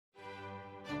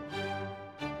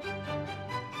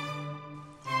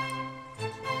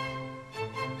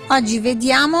Oggi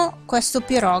vediamo questo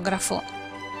pirografo.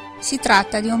 Si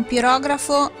tratta di un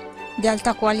pirografo di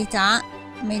alta qualità,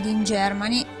 made in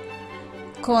Germany,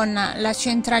 con la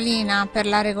centralina per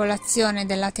la regolazione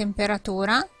della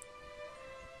temperatura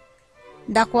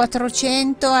da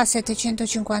 400 a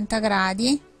 750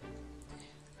 gradi.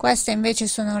 Queste invece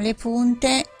sono le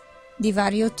punte di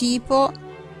vario tipo.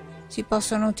 Si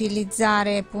possono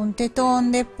utilizzare punte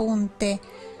tonde, punte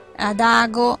ad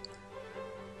ago,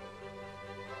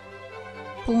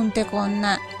 punte con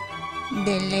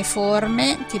delle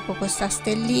forme tipo questa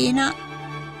stellina.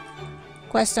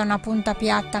 Questa è una punta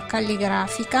piatta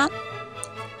calligrafica,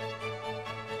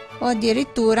 o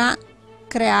addirittura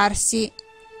crearsi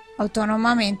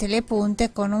autonomamente le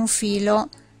punte con un filo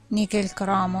nickel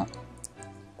cromo.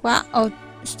 Qua ho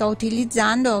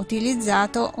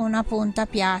utilizzato una punta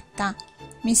piatta.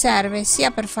 Mi serve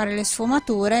sia per fare le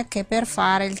sfumature che per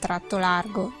fare il tratto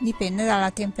largo, dipende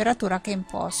dalla temperatura che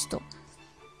imposto.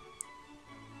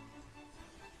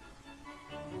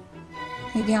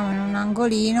 Vediamo in un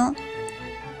angolino.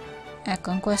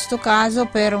 Ecco, in questo caso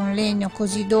per un legno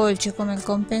così dolce come il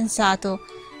compensato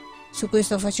su cui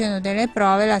sto facendo delle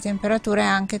prove, la temperatura è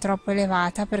anche troppo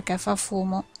elevata perché fa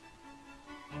fumo.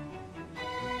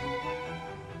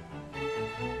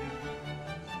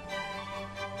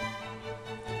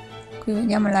 Qui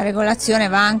vediamo la regolazione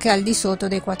va anche al di sotto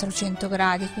dei 400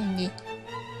 gradi, quindi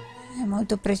è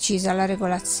molto precisa la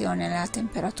regolazione della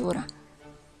temperatura.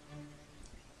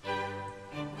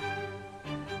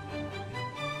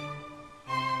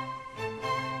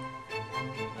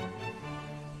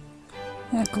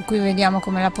 Ecco, qui vediamo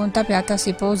come la punta piatta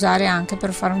si può usare anche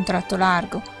per fare un tratto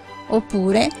largo,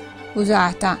 oppure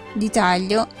usata di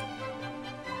taglio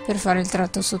per fare il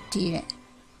tratto sottile.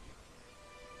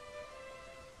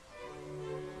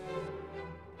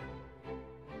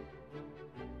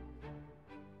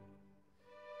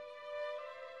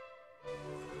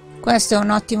 Questo è un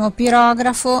ottimo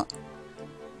pirografo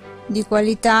di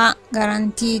qualità,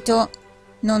 garantito,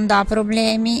 non dà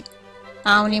problemi,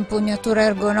 ha un'impugnatura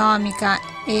ergonomica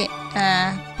e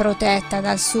protetta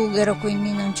dal sughero,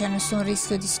 quindi non c'è nessun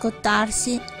rischio di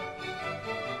scottarsi,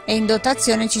 e in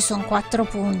dotazione ci sono 4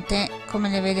 punte come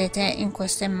le vedete in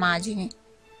queste immagini.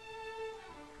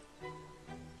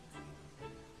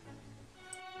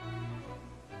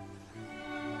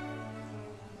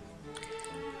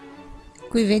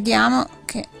 Qui vediamo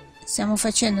che stiamo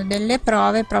facendo delle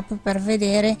prove proprio per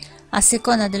vedere, a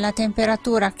seconda della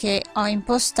temperatura che ho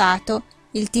impostato,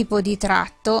 il tipo di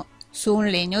tratto su un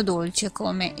legno dolce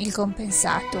come il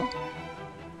compensato.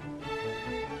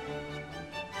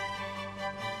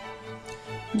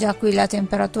 Già qui la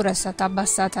temperatura è stata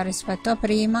abbassata rispetto a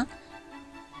prima.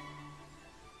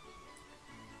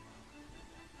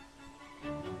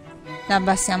 La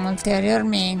abbassiamo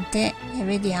ulteriormente e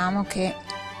vediamo che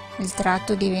il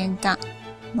tratto diventa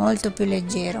molto più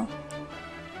leggero.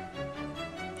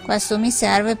 Questo mi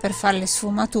serve per fare le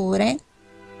sfumature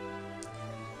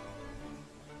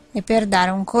e per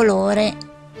dare un colore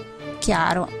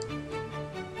chiaro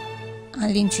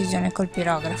all'incisione col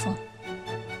pirografo.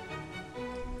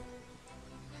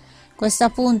 Questa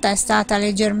punta è stata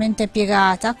leggermente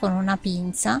piegata con una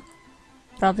pinza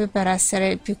proprio per essere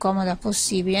il più comoda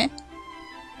possibile.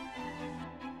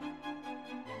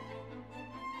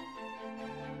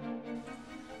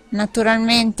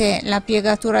 Naturalmente la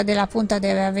piegatura della punta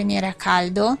deve avvenire a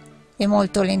caldo e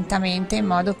molto lentamente, in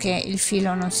modo che il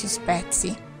filo non si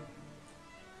spezzi.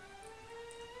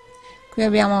 Qui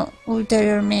abbiamo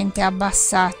ulteriormente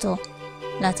abbassato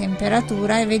la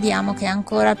temperatura e vediamo che è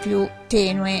ancora più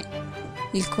tenue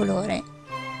il colore.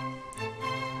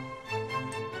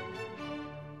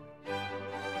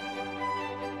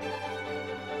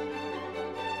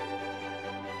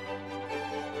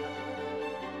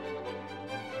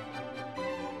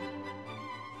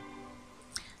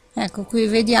 Ecco, qui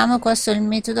vediamo, questo è il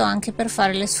metodo anche per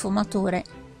fare le sfumature,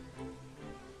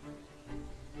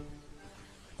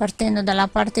 partendo dalla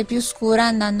parte più scura e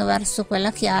andando verso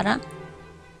quella chiara.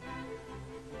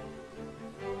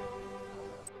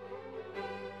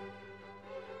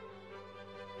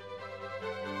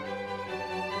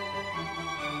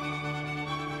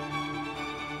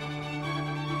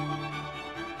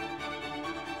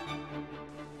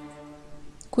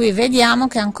 Qui vediamo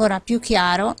che è ancora più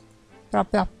chiaro,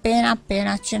 proprio appena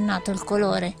accennato il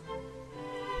colore.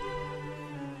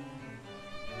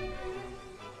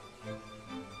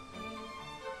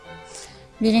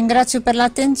 Vi ringrazio per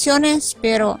l'attenzione,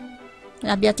 spero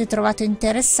l'abbiate trovato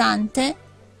interessante.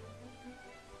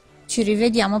 Ci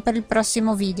rivediamo per il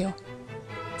prossimo video.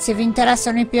 Se vi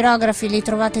interessano i pirografi li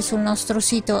trovate sul nostro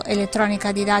sito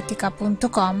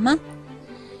elettronicadidattica.com.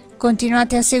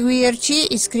 Continuate a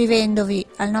seguirci iscrivendovi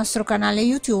al nostro canale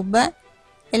YouTube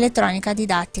Elettronica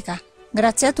Didattica.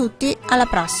 Grazie a tutti, alla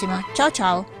prossima, ciao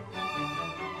ciao!